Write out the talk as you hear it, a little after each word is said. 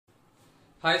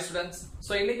Hi students.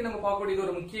 So இன்னைக்கு நம்ம பார்க்கக்கூடிய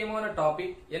ஒரு முக்கியமான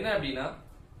டாபிக் என்ன அப்படினா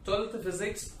 12th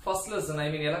physics first lesson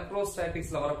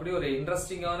electrostaticsல வரக்கூடிய ஒரு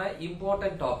இன்ட்ரஸ்டிங்கான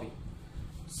இம்பார்ட்டன்ட் டாபிக்.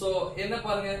 So என்ன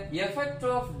பாருங்க effect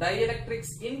of dielectrics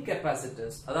in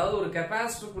capacitors. அதாவது ஒரு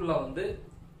கெபாசிட்டருக்குள்ள வந்து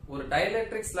ஒரு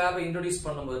dielectrics lab இன்ட்ரோ듀ஸ்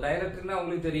பண்ணும்போது dielectricனா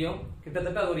உங்களுக்கு தெரியும்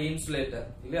கிட்டத்தட்ட அது ஒரு இன்சுலேட்டர்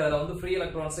இல்ல அதுல வந்து ஃப்ரீ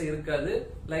எலக்ட்ரான்ஸ் இருக்காது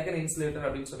லைக் an insulator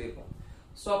அப்படினு சொல்லிருக்கோம்.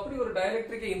 சோ அப்படி ஒரு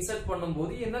dielectric இன்சர்ட்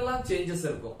பண்ணும்போது என்னெல்லாம் சேஞ்சஸ்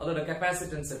இருக்கும் அதோட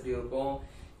கெபாசிட்டன்ஸ் எப்படி இருக்கும்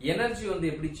எனர்ஜி வந்து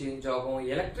எப்படி சேஞ்ச் ஆகும்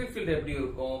எலக்ட்ரிக் ஃபீல்ட் எப்படி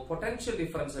இருக்கும் பொட்டன்ஷியல்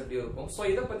டிஃபரன்ஸ் எப்படி இருக்கும் சோ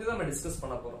இத பத்தி தான் நம்ம டிஸ்கஸ்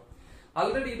பண்ண போறோம்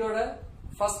ஆல்ரெடி இதோட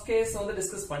ஃபர்ஸ்ட் கேஸ் வந்து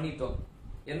டிஸ்கஸ் பண்ணிட்டோம்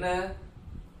என்ன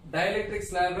dielectrics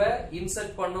லேப்ல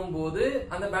இன்சர்ட் பண்ணும்போது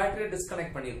அந்த பேட்டரியை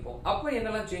டிஸ்கனெக்ட் பண்ணிருப்போம் அப்ப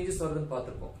என்னெல்லாம் சேஞ்சஸ் வருதுன்னு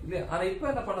பாத்துப்போம் இல்ல ஆனா இப்போ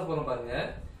என்ன பண்ண போறோம் பாருங்க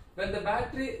when the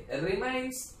battery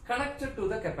remains connected to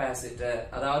the capacitor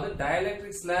அதாவது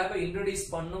dielectrics lab இன்ட்ரோ듀ஸ்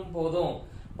பண்ணும் போதும்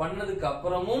பண்ணதுக்கு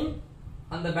அப்புறமும்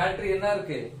அந்த பேட்டரி என்ன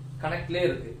இருக்கு கனெக்ட்லயே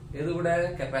இருக்கு எது கூட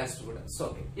கெபாசிட்டர் கூட சோ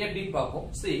ஓகே எப்படின்னு பாப்போம்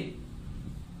see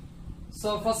so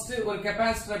first ஒரு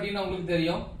கெபாசிட்டர் அப்படினா உங்களுக்கு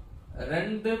தெரியும்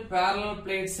ரெண்டு parallel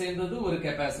plates சேர்ந்தது ஒரு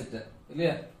கெபாசிட்டர்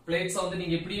இல்லையா plates வந்து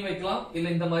நீங்க இப்படியும் வைக்கலாம் இல்ல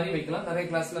இந்த மாதிரி வைக்கலாம் நிறைய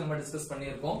கிளாஸ்ல நம்ம டிஸ்கஸ்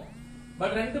பண்ணியிருக்கோம்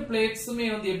பட் ரெண்டு பிளேட்ஸுமே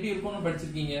வந்து எப்படி இருக்கும்னு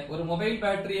படிச்சிருக்கீங்க ஒரு மொபைல்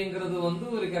பேட்டரிங்கிறது வந்து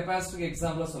ஒரு கெபாசிட்டருக்கு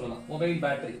எக்ஸாம்பிளா சொல்லலாம் மொபைல்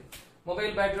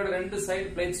பேட்டரியோட ரெண்டு சைடு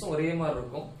பிளேட்ஸும் ஒரே மாதிரி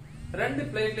இருக்கும் ரெண்டு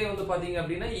பிளேட்லயே வந்து பாத்தீங்க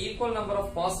அப்படின்னா equal number of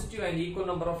positive and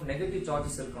equal number of negative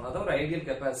charges இருக்கணும் அதான் ஒரு ஐடியல்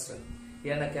கெபாசிட்டர்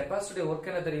ஏன்னா கெபாசிட்டர் ஒர்க்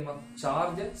என்ன தெரியுமா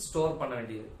சார்ஜை ஸ்டோர் பண்ண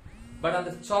வேண்டியது பட்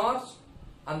அந்த சார்ஜ்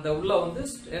அந்த உள்ள வந்து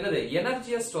என்னது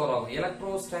எனர்ஜியா ஸ்டோர் ஆகும்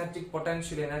எலக்ட்ரோஸ்டாட்டிக்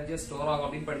பொட்டன்ஷியல் எனர்ஜியா ஸ்டோர் ஆகும்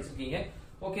அப்படின்னு படிச்சிருக்கீங்க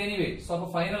okay anyway so அப்ப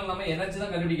ஃபைனல் நாம எனர்ஜி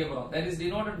தான் கண்டுபிடிக்க போறோம் that is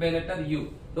denoted by letter u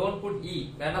don't put e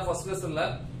வேணா ஃபர்ஸ்ட் லெசன்ல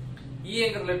e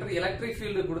என்கிற லெட்டர் எலக்ட்ரிக்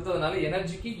ஃபீல்ட் கொடுத்ததனால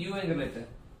எனர்ஜிக்கு u என்கிற letter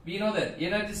we know that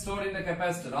energy stored in the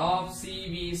capacitor of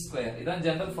cv2 இதான்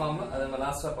general formula அத நம்ம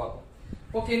லாஸ்டா பாப்போம்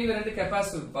okay anyway ரெண்டு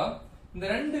கெபாசிட்டர் இருப்பா இந்த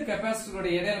ரெண்டு கெபாசிட்டரோட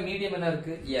இடையில மீடியம் என்ன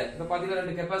இருக்கு ஏர் இப்ப பாத்தீங்கன்னா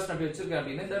ரெண்டு கெபாசிட்டர் அப்படி வச்சிருக்கேன்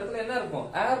அப்படினா இந்த இடத்துல என்ன இருக்கும்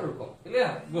ஏர் இருக்கும் இல்லையா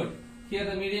good here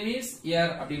the medium is air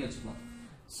அப்படினு வெச்சுக்கலாம்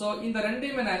சோ இந்த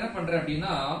ரெண்டையும் நான் என்ன பண்றேன்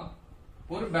அப்படினா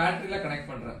ஒரு பேட்டரியில கனெக்ட்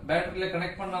பண்றேன் பேட்டரியில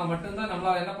கனெக்ட் பண்ணா மட்டும் தான்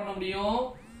நம்மளால என்ன பண்ண முடியும்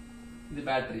இது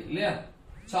பேட்டரி இல்லையா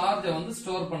சார்ஜை வந்து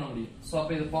ஸ்டோர் பண்ண முடியும் சோ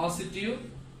அப்ப இது positive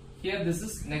here this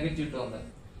is negative term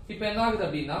இப்போ என்ன ஆகுது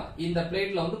அப்படினா இந்த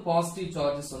பிளேட்ல வந்து பாசிட்டிவ்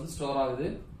சார்ஜஸ் வந்து ஸ்டோர் ஆகுது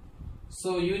சோ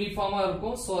யூனிஃபார்மா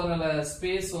இருக்கும் சோ அதனால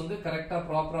ஸ்பேஸ் வந்து கரெக்ட்டா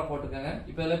ப்ராப்பரா போட்டுக்கங்க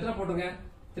இப்போ இதுல எத்தனை போட்டுருக்கேன்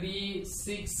 3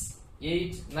 6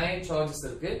 8 9 சார்ஜஸ்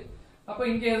இருக்கு அப்ப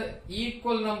இங்க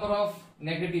equal number of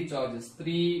negative charges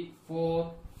 3 4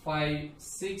 5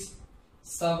 6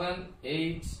 7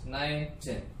 8 9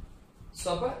 10 so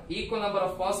அப்ப equal number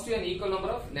of positive and equal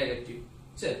number of negative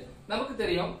சரி நமக்கு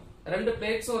தெரியும் ரெண்டு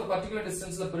பிளேட்ஸ் ஒரு பர்టిక్యులர்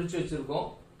டிஸ்டன்ஸ்ல பிரிச்சு வச்சிருக்கோம்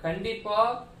கண்டிப்பா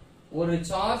ஒரு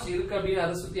சார்ஜ் இருக்கு அப்படினா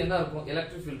அத சுத்தி என்ன இருக்கும்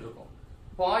எலக்ட்ரிக் ஃபீல்ட் இருக்கும்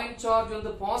பாயிண்ட் சார்ஜ்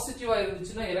வந்து பாசிட்டிவா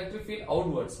இருந்துச்சுனா எலக்ட்ரிக் ஃபீல்ட்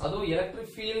அவுட்வர்ட்ஸ் அதுவும்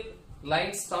electric field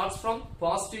line starts from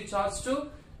positive charge to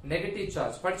negative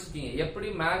charge படிச்சிருக்கீங்க எப்படி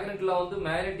மேக்னெட்ல வந்து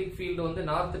மேக்னெட்டிக் ஃபீல்ட் வந்து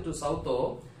நார்த் டு சவுத்தோ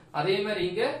அதே மாதிரி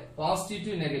இங்க பாசிட்டிவ்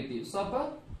டு நெகட்டிவ் சோ அப்ப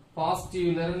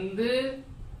பாசிட்டிவ்ல இருந்து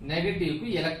நெகட்டிவ்க்கு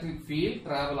எலக்ட்ரிக் ஃபீல்ட்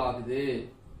டிராவல் ஆகுது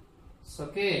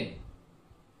ஓகே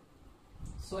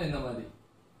சோ இந்த மாதிரி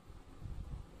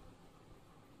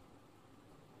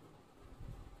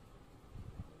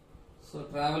so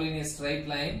travel in a straight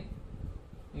line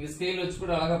நீங்க ஸ்கேல் வச்சு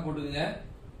கூட அழகா போடுங்க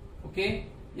okay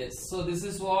yes so this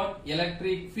is what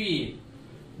electric field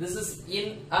this is in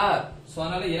air so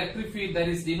another electric field that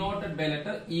is denoted by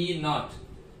letter E naught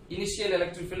initial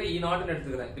electric field E naught னு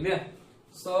எடுத்துக்கிறேன் இல்லையா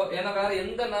so ஏனா வேற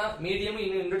எந்த மீடியம்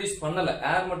இன்னும் இன்ட்ரோ듀ஸ் பண்ணல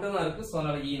ஏர் மட்டும் தான் இருக்கு சோ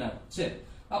அதனால E naught சரி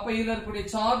அப்ப இதுல இருக்கக்கூடிய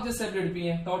சார்ஜஸ் எப்படி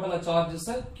எடுப்பீங்க டோட்டலா சார்ஜஸ்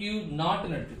Q naught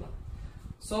னு எடுத்துக்கலாம்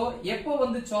சோ எப்போ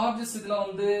வந்து சார்ஜஸ் இதுல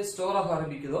வந்து ஸ்டோர் ஆக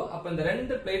ஆரம்பிக்குதோ அப்ப இந்த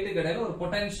ரெண்டு பிளேட்டுக்கு இடையில ஒரு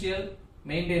பொட்டன்ஷியல்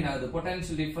மெயின்டெய்ன் ஆகுது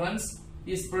potential difference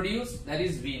is produced that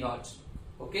is V naught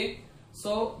okay so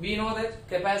we know that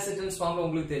capacitance formula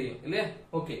உங்களுக்கு தெரியும் இல்லையா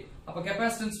ஓகே அப்ப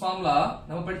capacitance formula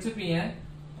நம்ம படிச்சிருப்பீங்க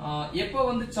எப்போ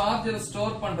வந்து சார்ஜரை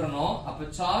ஸ்டோர் பண்றனோ அப்ப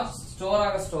சார்ஜ்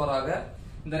ஸ்டோர் ஆக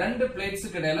இந்த ரெண்டு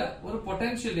பிளேட்ஸ்க்கு இடையில ஒரு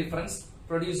பொட்டன்ஷியல் டிஃபரன்ஸ்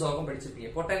ப்ரொடியூஸ் ஆகும்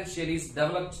படிச்சிருப்பீங்க potential is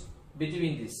developed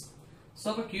between this so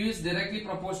அப்ப Q is directly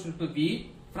proportional to V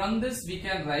from this we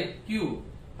can write Q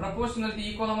proportionality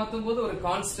equal மாத்தும்போது ஒரு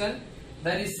constant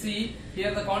that is C here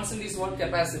the constant is what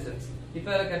capacitance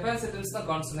இப்ப capacitance தான்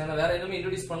constant ஏனா வேற எதுவுமே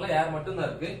introduce பண்ணல ஏர் மட்டும் தான்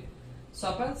இருக்கு சோ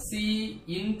அப்ப C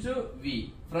into V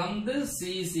from this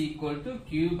C is equal to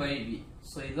Q by V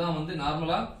so இதான் வந்து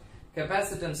நார்மலா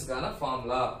capacitance-க்கான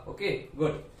ஃபார்முலா ஓகே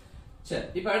குட் சரி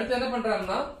இப்போ அடுத்து என்ன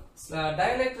பண்றாங்கன்னா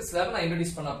dielectrics lab நான்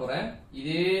இன்ட்ரோ듀ஸ் பண்ண போறேன்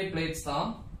இதே பிளேட்ஸ் தான்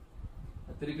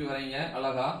திருப்பி வரீங்க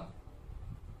அழகா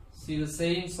see the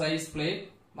same size plate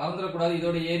மறந்துடக்கூடாது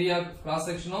இதோட ஏரியா கிராஸ்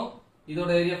செக்ஷனும்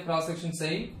இதோட area cross section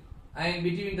same and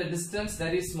between the distance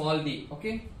there is small d.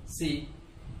 Okay, see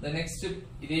the next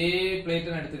இதே plate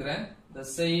எடுத்துக்கிறேன், the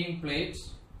same plate.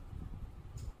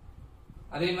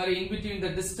 அதே மாதிரி in between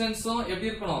the distance எப்படி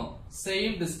இருக்கணும்,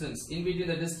 same distance. In between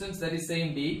the distance there is same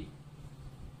d.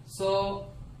 So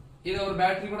இத ஒரு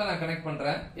battery கூட நான் கனெக்ட்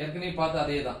பண்றேன், ஏற்கனவே பார்த்த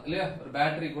அதே தான் இல்லையா, ஒரு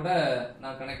பேட்டரி கூட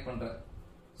நான் கனெக்ட் பண்றேன்.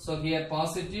 So here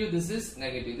positive, this is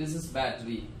negative, this is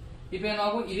battery. இப்போ என்ன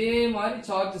ஆகும், இதே மாதிரி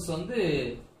சார்ஜஸ் வந்து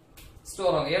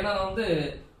ஸ்டோர் ஆகும். ஏன்னா நான் வந்து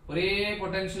ஒரே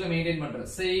பொட்டன்ஷியலை மெயின்டைன் பண்றேன்,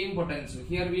 same potential.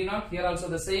 Here V0, here also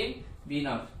the same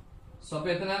V0. So அப்ப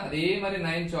எத்தனை, அதே மாதிரி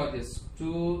 9 charges,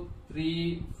 2 3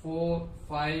 4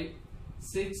 5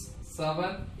 6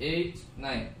 7 8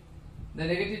 9. The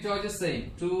negative charges same,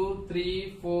 2 3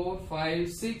 4 5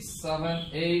 6 7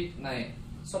 8 9.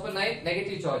 So அப்ப 9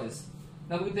 negative charges.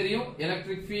 நமக்கு தெரியும்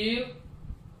electric field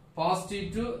positive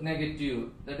to negative,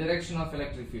 the direction of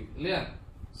electric field இல்லையா.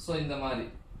 சோ இந்த மாதிரி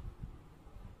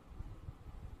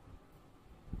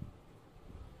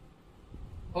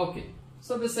okay.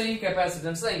 So the same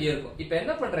capacitance தான் இங்க இருக்கும். இப்போ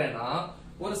என்ன பண்றேன்னா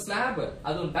ஒரு ஸ்லாப்,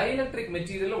 அது dielectric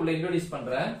மெட்டீரியல் உள்ள இன்ட்ரோ듀ஸ்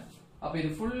பண்றேன். அப்ப இது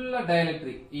ஃபுல்லா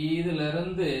dielectric, இதுல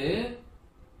இருந்து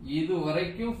இது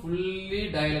வரைக்கும் fully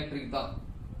dielectric தான்.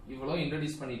 இவ்வளவு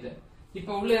இன்ட்ரோ듀ஸ் பண்ணிட்டேன்.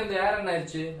 இப்போ உள்ள இருந்த ஏர் என்ன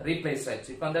ஆயிடுச்சு, ரீப்ளேஸ்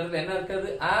ஆயிடுச்சு. இப்போ அந்த இடத்துல என்ன இருக்காது,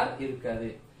 ஏர் இருக்காது.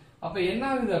 அப்ப என்ன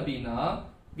ஆகுது அப்படின்னா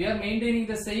we are maintaining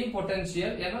the same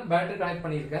potential, ஏன்னா பேட்டரி கனெக்ட்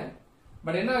பண்ணிருக்கேன்.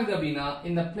 பட் என்ன ஆகுது அப்படின்னா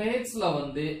இந்த பிளேட்ஸ்ல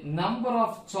வந்து நம்பர்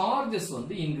ஆஃப் சார்ஜஸ்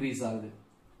வந்து இன்க்ரீஸ் ஆகுது.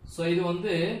 சோ இது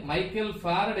வந்து மைக்கேல்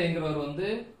ஃபாரடேங்கிறவர் வந்து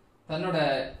தன்னோட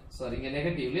இங்க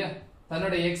நெகட்டிவ் இல்லையா,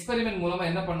 தன்னோட எக்ஸ்பெரிமெண்ட் மூலமா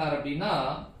என்ன பண்ணாரு அப்படின்னா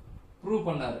ப்ரூவ்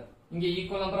பண்ணாரு. இங்க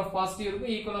ஈக்குவல் நம்பர் ஆஃப் பாசிட்டிவ்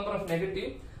இருக்கும், ஈக்குவல் நம்பர் ஆஃப்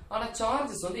நெகட்டிவ், ஆனா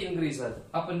சார்ஜஸ் வந்து இன்க்ரீஸ் ஆகுது.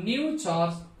 அப்ப new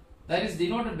charge that is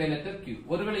denoted by letter Q.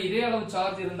 ஒருவேளை இதே அளவு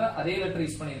சார்ஜ் இருந்தா அதே லெட்டர்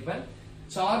யூஸ் பண்ணிருப்பேன்,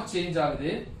 சார்ஜ் சேஞ்ச்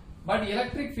ஆகுது. But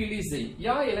electric field is same.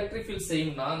 Yeah electric field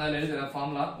சேம்னா நான் எழுதுறேன்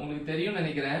ஃபார்முலா, உங்களுக்கு தெரியும்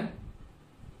நினைக்கிறேன்,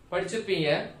 படிச்சிருப்பீங்க.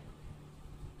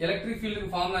 எலக்ட்ரிக்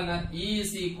ஃபீல்டுக்கு ஃபார்முலா என்ன, E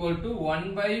is equal to 1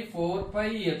 by 4 pi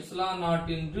epsilon naught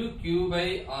into Q by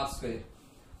R square.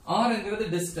 R என்கிறது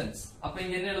டிஸ்டன்ஸ், அப்ப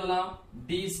இங்க என்ன எழுதலாம்,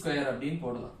 D square அப்படின்னு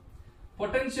போடலாம்.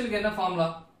 பொட்டன்ஷியலுக்கு என்ன formula,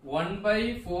 1 by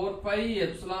 4 pi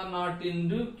epsilon naught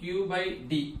into Q by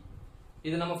D.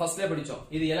 இது நம்ம ஃபர்ஸ்ட்ல படிச்சோம்.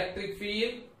 இது electric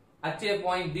field at a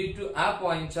point due to a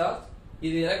point charge,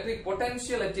 இது electric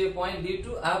potential at a point due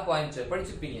to a point charge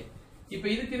படிச்சிருப்பீங்க. இப்போ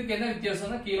இதுக்கு என்ன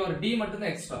வித்தியாசம்னா கீழ ஒரு D மட்டும்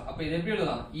தான் எக்ஸ்ட்ரா. அப்ப இது எப்படி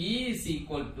எழுதலாம், E is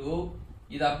equal to,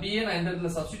 இது அப்படியே நான் இந்த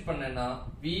இடத்துல சப்ஸ்டிட்யூட் பண்ணேன்னா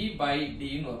V by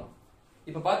D ன்னு வரும்.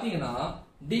 இப்போ பாத்தீங்கன்னா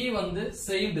D வந்து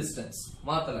சேம் டிஸ்டன்ஸ்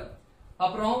மாத்தல,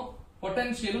 அப்புறம்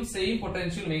பொட்டன்ஷியலும் சேம்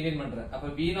பொட்டன்ஷியல் மெயின்டைன் பண்றேன். அப்ப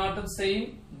V0 ம் சேம்,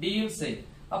 D யும் சேம்.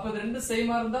 அப்ப இது ரெண்டு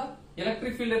சேமா இருந்தா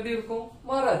எலக்ட்ரிக் ஃபீல்ட் எப்படி இருக்கும்,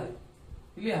 மாறாது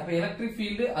இல்லையா. அப்ப எலக்ட்ரிக்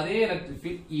ஃபீல்ட் அதே எலக்ட்ரிக்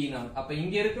ஃபீல்ட் E0. அப்ப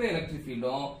இங்க இருக்கிற எலக்ட்ரிக்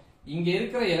ஃபீல்டும் இங்க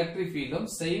இருக்கிற எலக்ட்ரிக் ஃபீல்டும்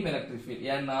சேம் எலக்ட்ரிக் ஃபீல்ட்,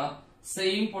 ஏன்னா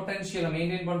சேம் பொட்டன்ஷியலை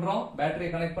மெயின்டைன் பண்றோம்,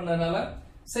 பேட்டரியை கனெக்ட் பண்ணதுனால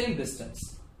சேம் டிஸ்டன்ஸ்.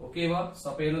 ஓகேவா. சோ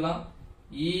அப்ப எழுதலாம்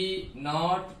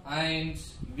E0 and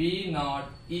V0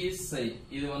 is same.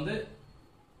 இது வந்து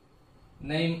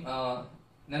நேம்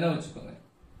நினைவு வச்சுக்கோங்க.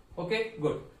 Okay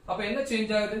good. அப்ப என்ன சேஞ்ச்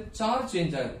ஆகுது, சார்ஜ்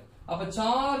சேஞ்ச் ஆகுது. அப்ப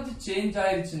சார்ஜ் சேஞ்ச்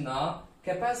ஆயிருச்சுன்னா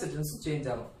கெபாசிட்டன்ஸ் சேஞ்ச்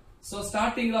ஆகும். சோ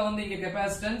ஸ்டார்டிங்ல வந்து இங்க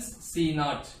கெபாசிட்டன்ஸ்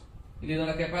C0,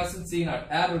 இதோட கெபாசிட்டன்ஸ் C0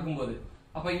 ஏர் இருக்கும்போது,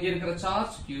 அப்ப இங்க இருக்கிற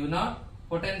சார்ஜ் Q0,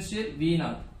 பொட்டன்ஷியல்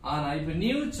V0. ஆனா இப்ப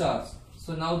நியூ சார்ஜ்,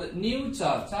 சோ நவ தி நியூ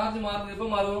சார்ஜ் மாறுது. எப்ப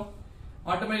மாறும்,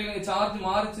 ஆட்டோமேட்டிக்கலி சார்ஜ்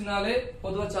மாறுச்சுனாலே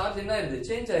பொதுவா சார்ஜ் என்ன ஆயிருது,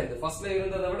 சேஞ்ச் ஆயிருது. ஃபர்ஸ்ட்ல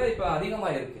இருந்ததை விட இப்ப அதிகமா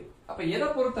இருக்கு. அப்ப எதை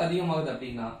பொறுத்து அதிகமாகுது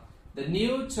அப்படின்னா the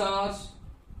new charge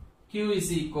Q is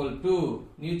equal to,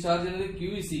 new charge என்னது Q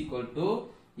is equal to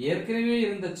ஏற்கனவே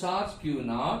இருந்த சார்ஜ்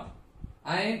Q0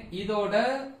 and இதோட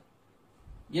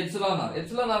epsilon r.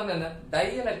 epsilon r என்ன,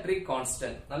 dielectric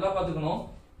constant. நல்லா பாத்துக்கணும்,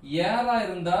 ஏரா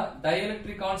இருந்தா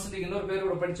dielectric constant இன்னொரு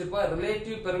பேரோட படிச்சிருப்பா,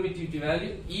 relative permittivity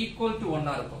value equal to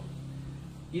 1 இருக்கும்.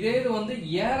 இதே இது வந்து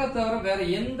ஏர தவிர வேற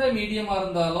எந்த மீடியமா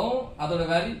இருந்தாலும் அதோட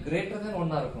வேல்யூ கிரேட்டர் தென்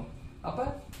 1 இருக்கும். அப்ப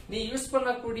நீ யூஸ்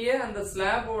பண்ணக்கூடிய அந்த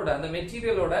ஸ்லாபோட அந்த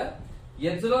மெட்டீரியலோட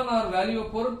எப்சிலான் ஆர் வேல்யூவை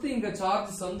பொறுத்து இங்க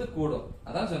சார்ஜஸ் வந்து கூடும்.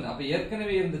 அதான் சொன்னேன். அப்ப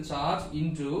ஏற்கனவே இருந்த சார்ஜ்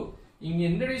இன்டு இங்க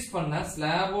இன்ட்ரோ듀ஸ் பண்ண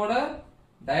ஸ்லாபோட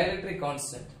டைஎலக்ட்ரிக்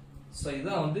கான்ஸ்டன்ட். சோ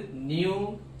இதுதான் வந்து நியூ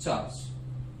சார்ஜ்.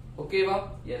 ஓகேவா?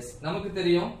 எஸ், நமக்கு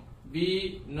தெரியும் we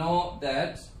know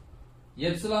that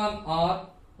epsilon r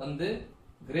வந்து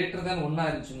greater than 1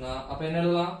 ஆயிருச்சுன்னா அப்ப என்ன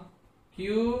எழுதலாம், q.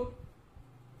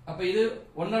 அப்ப இது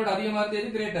 1 விட அதிகமா இருக்கு, இது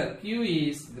greater, q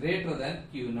is greater than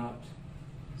q0.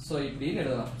 So இப்படி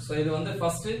எழுதலாம். சோ இது வந்து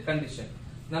ஃபர்ஸ்ட் கண்டிஷன்.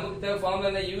 நமக்கு தேவை ஃபார்முலா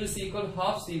என்ன, u is equal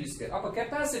half cv square. அப்ப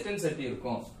கெபாசிட்டன்ஸ் எப்படி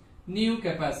இருக்கும், நியூ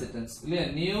கெபாசிட்டன்ஸ் இல்லையா,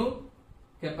 நியூ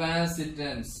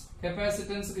capacitance.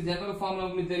 Capacitance க்கு general formula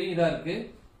உங்களுக்கு தெரியும் இதா இருக்கு.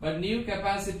 But new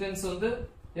capacitance வந்து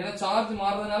ஏன்னா சார்ஜ்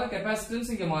மாறதுனால capacitance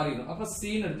இங்க மாறிடும். அப்ப C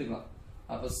ன்னு எடுத்துக்கலாம்.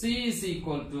 அப்ப C is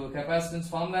equal to capacitance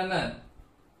formula என்ன?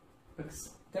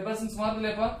 Capacitance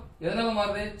மாறுதுலப்பா. எதனால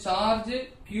மாறுது? சார்ஜ்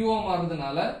Q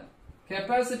மாறுதுனால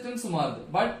capacitance மாறுது.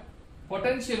 But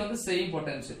potential வந்து same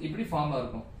potential. இப்படி ஃபார்முலா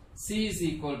இருக்கும். C is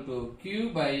equal to Q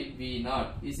by V naught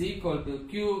is equal to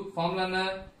Q formula என்ன?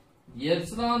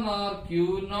 Epsilon or Q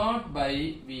naught by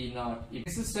V naught.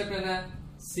 Next step என்ன?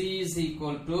 C is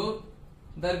equal to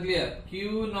clear Q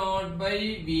naught by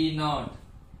V naught.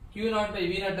 Q naught by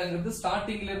V naught அங்கிறது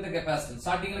ஸ்டார்டிங்ல இருந்த capacitance.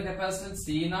 ஸ்டார்டிங்ல capacitance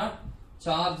C naught,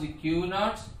 charge Q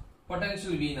naught,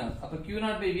 potential V naught. அப்ப Q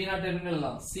naught by V naught என்ன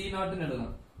எழுதலாம்? C naught ன்னு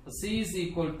எழுதலாம். C is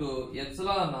equal to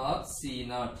epsilon or C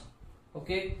naught.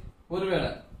 Okay,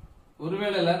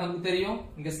 ஒருவேளை நமக்கு தெரியும்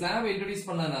இங்க ஸ்லாப் இன்ட்ரோ듀ஸ்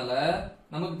பண்ணனால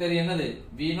நமக்கு தெரியும் என்னது?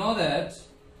 we know that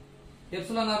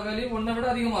epsilon r value 1 விட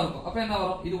அதிகமா இருக்கும். அப்ப என்ன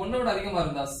வரும்? இது 1 விட அதிகமா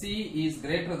இருந்தா C is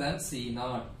greater than C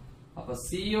naught. அப்ப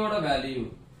C யோட வேல்யூ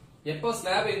எப்போ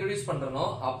ஸ்லாப் இன்ட்ரோ듀ஸ் பண்றனோ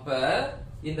அப்ப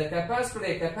இந்த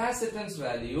கெபாசிட்டருடைய capacitance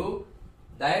value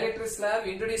dielectric slab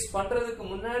introduce பண்றதுக்கு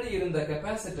முன்னாடி இருந்த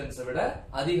capacitance விட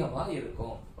அதிகமா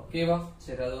இருக்கும். ஓகேவா?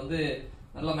 சரி, அது வந்து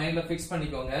நல்லா மைண்ட்ல ஃபிக்ஸ்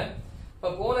பண்ணிக்கோங்க.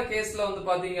 இப்ப போன கேஸ்ல வந்து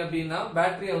பாத்தீங்க அப்படின்னா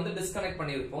பேட்டரியை வந்து டிஸ்கனெக்ட்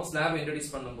பண்ணிருப்போம் ஸ்லாப்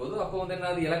இன்ட்ரோ듀ஸ் பண்ணும்போது. அப்போ வந்து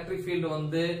என்ன, எலக்ட்ரிக் ஃபீல்ட்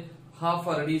வந்து half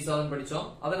or reduce ஆகும் படிச்சோம்.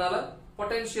 அதனால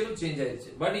பொட்டன்ஷியலும் சேஞ்ச்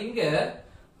ஆயிருச்சு. பட் இங்க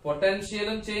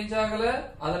பொட்டன்ஷியலும் சேஞ்ச் ஆகல,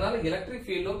 அதனால எலக்ட்ரிக்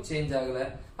ஃபீல்டும் சேஞ்ச் ஆகல.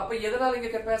 அப்ப எதனால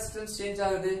இங்க கெபாசிட்டன்ஸ் சேஞ்ச்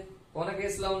ஆகுது? போன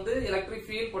கேஸ்ல வந்து எலக்ட்ரிக்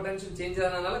ஃபீல்ட் பொட்டன்ஷியல் சேஞ்ச்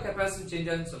ஆனதுனால கெபாசிட்டன்ஸ் சேஞ்ச்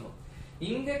ஆகுதுன்னு சொன்னோம்.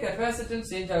 இங்க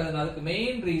capacitance change ஆகுதுனால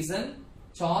main reason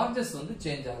charges வந்து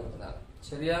சேஞ்ச் ஆகுறதுனால.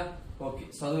 சரியா? ஓகே,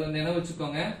 சோ அது நினைவு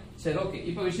வச்சுக்கோங்க. சரி, ஓகே,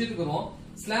 இப்போ விஷயத்துக்கு வருவோம்.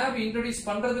 ஸ்லாப் இன்ட்ரோ듀ஸ்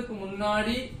பண்றதுக்கு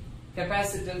முன்னாடி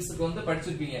கெபாசிட்டன்ஸ்க்கு வந்து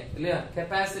படிச்சிருப்பீங்க இல்லையா?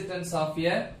 கெபாசிட்டன்ஸ் ஆஃப்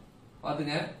எ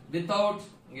பாத்துங்க வித்அவுட்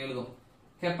இங்க எழுதும்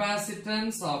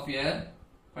capacitance of a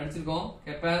படிச்சிருக்கோம்.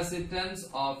 capacitance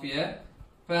of a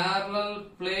parallel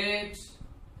plate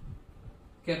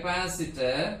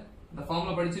capacitor இந்த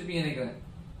ஃபார்முலா படிச்சிருப்பீங்க நினைக்கிறேன்.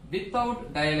 without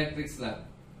dielectric slab.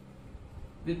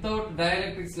 without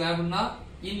dielectric slab னா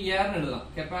in air ன்னு எழுதலாம்.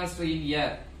 capacitor in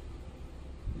air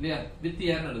இல்லையா? with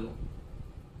air ன்னு எழுதுவோம்.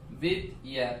 with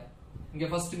air இங்க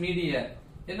ஃபர்ஸ்ட் மீடி air.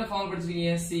 என்ன ஃபார்ம்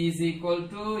படிச்சிருக்கீங்க? C is equal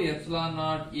to epsilon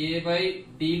naught A by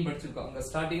D படிச்சிருக்கோம். அங்க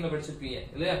ஸ்டார்டிங்ல படிச்சிருப்பீங்க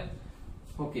இல்லையா?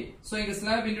 ஓகே, சோ இங்க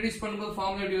ஸ்லாப் இன்ட்ரோ듀ஸ் பண்ணும்போது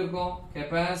ஃபார்முலா எப்படி இருக்கும்?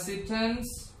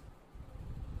 capacitance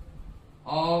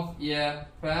of a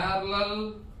parallel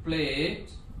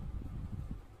plate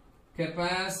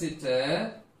capacitor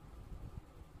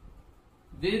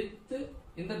with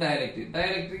in the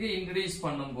dielectric introduce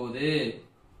பண்ணும்போது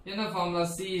என்ன formula?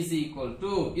 C is equal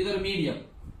to இது ஒரு மீடியம்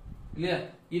இல்லையா?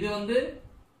 இது வந்து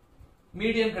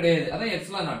மீடியம் கிடையாது, அதான்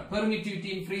epsilon not. Permittivity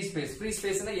in free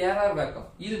ஸ்பேஸ்னா air R vacuum.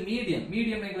 இது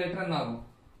மீடியம் லெட்டர் என்ன ஆகும்?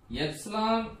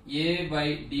 எப்சிலான் A by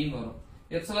D ன்னு வரும்.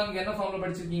 எப்சிலானுக்கு என்ன ஃபார்முலா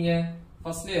படிச்சிருக்கீங்க?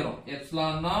 ஃபர்ஸ்ட்ல வரும்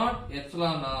epsilon not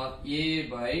A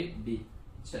by D.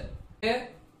 சரி,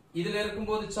 இதுல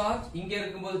இருக்கும்போது சார்ஜ், இங்க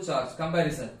இருக்கும்போது சார்ஜ்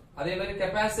கம்பேரிசன். அதே மாதிரி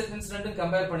கெபாசிட்டன்ஸ் ரெண்டும்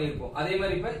கம்பேர் பண்ணிருப்போம். அதே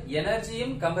மாதிரி இப்ப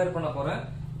எனர்ஜியும் கம்பேர் பண்ண போறேன்.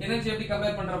 எனர்ஜி எப்படி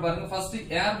கம்பேர் பண்ற பாருங்க. ஃபர்ஸ்ட்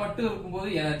ஏர் மட்டும்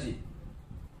இருக்கும்போது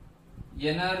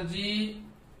energy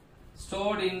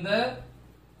stored in the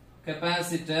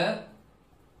capacitor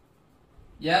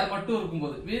air மட்டும்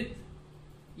இருக்கும்போது with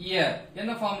air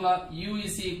என்ன formula? U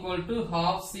is equal to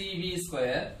half CV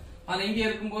square. ஆனா இங்க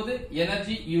இருக்கும்போது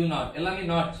energy U naught, எல்லாமே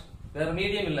நாட், வேற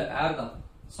மீடியம் இல்ல, ஏர் தான்.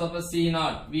 சோ அப்ப C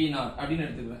naught V naught அப்படினு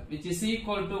எடுத்துக்கலாம், which is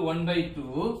equal to 1 by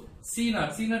 2 C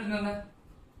naught. C naught என்ன?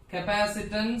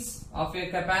 capacitance of a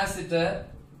capacitor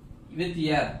with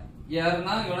air.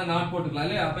 ஏர்னா இவன நாட் போட்டுக்கலாம்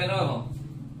இல்லையா? அப்ப என்ன வரும்?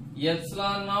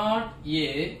 Epsilon not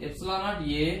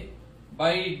A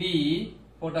by D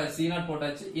போட்டாச்சு, C நாட்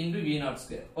போட்டாச்சு into V naught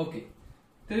square. Okay,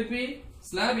 திருப்பி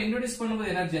ஸ்லாப் இன்ட்ரோ듀ஸ்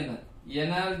பண்ணும்போது எனர்ஜி என்ன?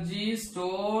 Energy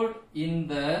stored in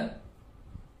the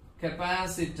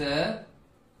capacitor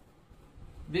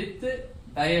with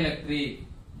dielectric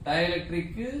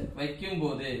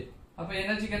வைக்கும்போது அப்ப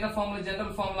எனர்ஜிக்கு என்ன formula?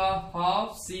 General formula half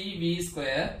CV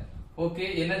square. Okay,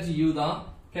 energy U தான்,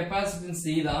 capacitance C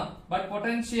தான், பட்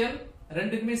பொட்டன்ஷியல்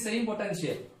ரெண்டுக்குமே சேம்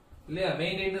பொட்டன்ஷியல் இல்லையா?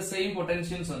 மெயின்டைன் தி சேம்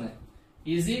பொட்டன்ஷியல் சொன்னேன்.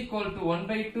 is equal to 1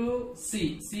 by 2 C.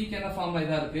 C க்கு என்ன ஃபார்முலா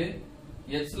இதா இருக்கு?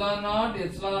 epsilon naught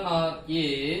R A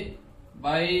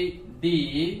by D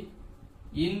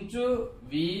into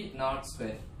V naught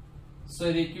square. So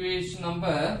the equation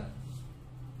number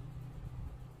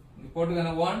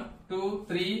போட்டுக்கங்க 1 2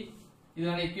 3.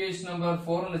 இதுதான் equation number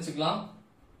 4 ன்னு வெச்சுக்கலாம்.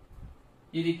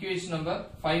 இது equation number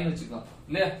 5 ன்னு வெச்சுக்கலாம்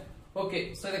இல்லையா? ஓகே,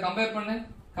 சோ இத கம்பேர் பண்ணு.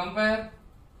 Compare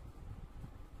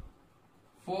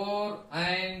 4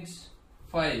 and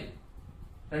 5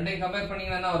 ரெண்டையும் கம்பேர்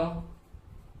பண்ணீங்கன்னா என்ன வரும்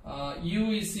u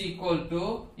is equal to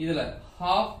இதுல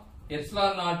half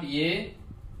epsilon naught a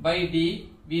by d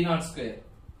v naught square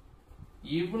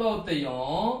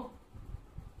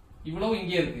இவ்வளவு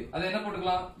இங்கே இருக்கு அது என்ன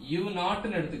போட்டுக்கலாம் u naught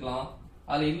னு எடுத்துக்கலாம்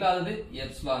அது இல்லாதது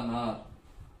epsilon r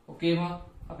ஓகேவா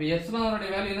அப்ப epsilon r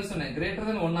உடைய வேல்யூ என்ன சொன்னேன் greater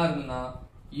than 1 இருந்தனா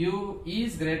u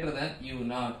is greater than u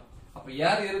naught அப்ப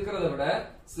ஏர் இருக்குறத விட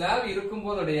ஸ்லாப்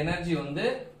இருக்கும்போது உடைய எனர்ஜி வந்து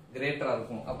கிரேட்டரா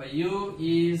இருக்கும் அப்ப u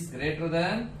is greater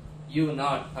than u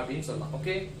naught அப்படினு சொல்லலாம்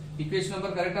ஓகே ஈக்குவேஷன்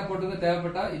நம்பர் கரெக்ட்டா போடுங்க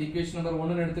தேவைப்பட்டா இது ஈக்குவேஷன் நம்பர்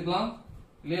 1 னு எடுத்துக்கலாம்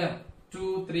இல்லையா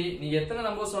 2 3 நீ எத்தனை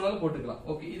நம்பர்ஸ் வேணாலும் போட்டுக்கலாம்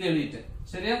ஓகே இது எழுதிட்டேன்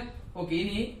சரியா ஓகே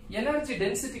இனி எனர்ஜி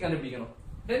டென்சிட்டி கண்டுபிடிக்கணும்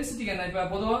டென்சிட்டிக்கு என்ன இப்ப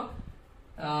பொதுவா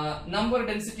நம்பர்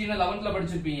டென்சிட்டினா 11ல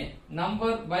படிச்சிருப்பீங்க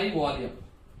number by volume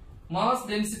mass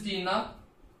டென்சிட்டினா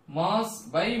mass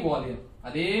by volume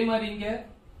அதே மாதிரி இங்க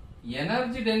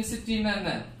எனர்ஜி டென்சிட்டினா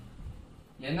என்ன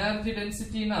energy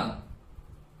டென்சிட்டினா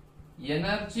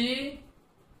energy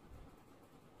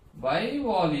by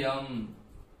volume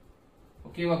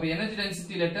okay அப்ப energy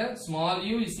density letter small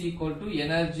u is equal to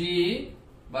energy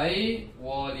by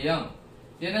volume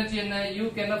energy என்ன u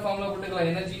க்கு என்ன ஃபார்முலா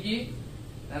போட்டுக்கலாம் energy க்கு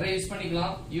நிறைய யூஸ்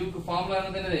பண்ணிக்கலாம் u க்கு ஃபார்முலா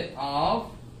என்னது of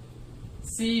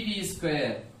cv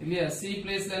square இல்லையா c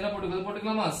பிளேஸ்ல என்ன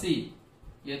போட்டுக்கலாமா c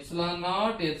epsilon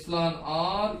naught epsilon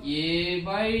r a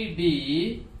by d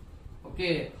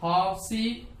okay half c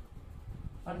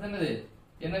அடுத்து என்னது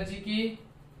energy க்கு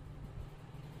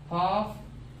half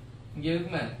இங்க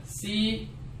இருக்குமே c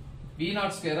v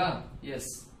naught square yes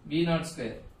v naught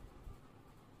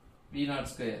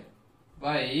square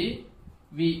by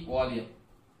v volume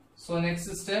so next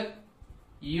step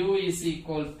u is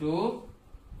equal to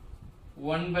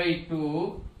 1 by 2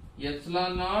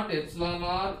 epsilon naught epsilon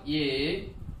r a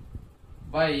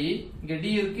by இங்க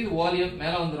d இருக்கு இது volume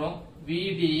மேல வந்துரும்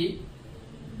vd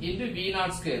into v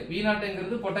naught square v naught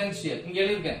என்கிறது potential இங்க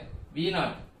எழுதிருக்கேன் v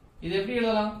naught இது எப்படி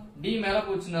எழுதலாம் d மேல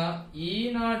போச்சுனா e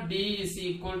naught d is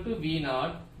equal to v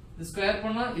naught இது ஸ்கொயர்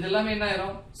பண்ணா இதெல்லாம் என்ன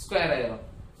ஆயிரும் ஸ்கொயர் ஆயிரும்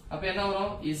அப்ப என்ன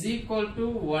வரும் is equal to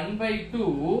 1 by 2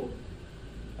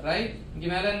 right இங்க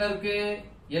மேல என்ன இருக்கு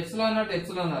epsilon naught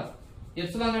epsilon r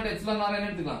என்ன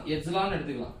எடுத்துக்கலாம் epsilon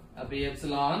எடுத்துக்கலாம் அப்ப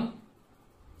epsilon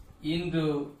into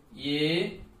a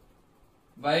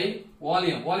by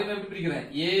volume எப்படி பிரிக்கிறேன்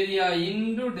area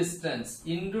into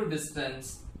distance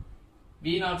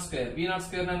v naught square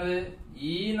என்னது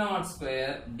e naught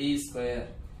square d square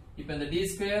இப்ப இந்த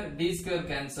d square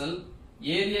cancel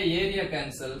area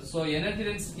cancel so energy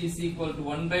density is equal to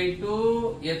 1 by 2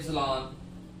 epsilon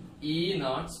e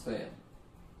naught square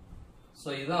so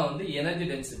இதான் வந்து energy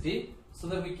density so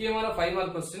இந்த முக்கியமான 5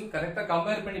 mark question கரெக்ட்டா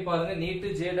compare பண்ணி பாருங்க நீட்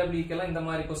JEE க்கெல்லாம் இந்த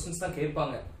மாதிரி क्वेश्चंस தான்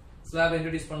கேட்பாங்க ஸ்லாப்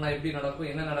இன்ட்ரோ듀ஸ் பண்ணா எப்படி நடக்கும்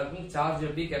என்ன நடக்கும் சார்ஜ்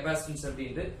எப்படி கெபாசிட்டன்ஸ்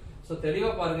எப்படின்னு சோ தெளிவா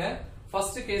பாருங்க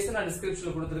ஃபர்ஸ்ட் கேஸ் நான்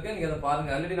டிஸ்கிரிப்ஷன்ல கொடுத்திருக்கேன் நீங்க அத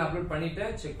பாருங்க ஆல்ரெடி நான் அப்லோட்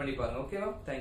பண்ணிட்டேன் செக் பண்ணி பாருங்க ஓகேவா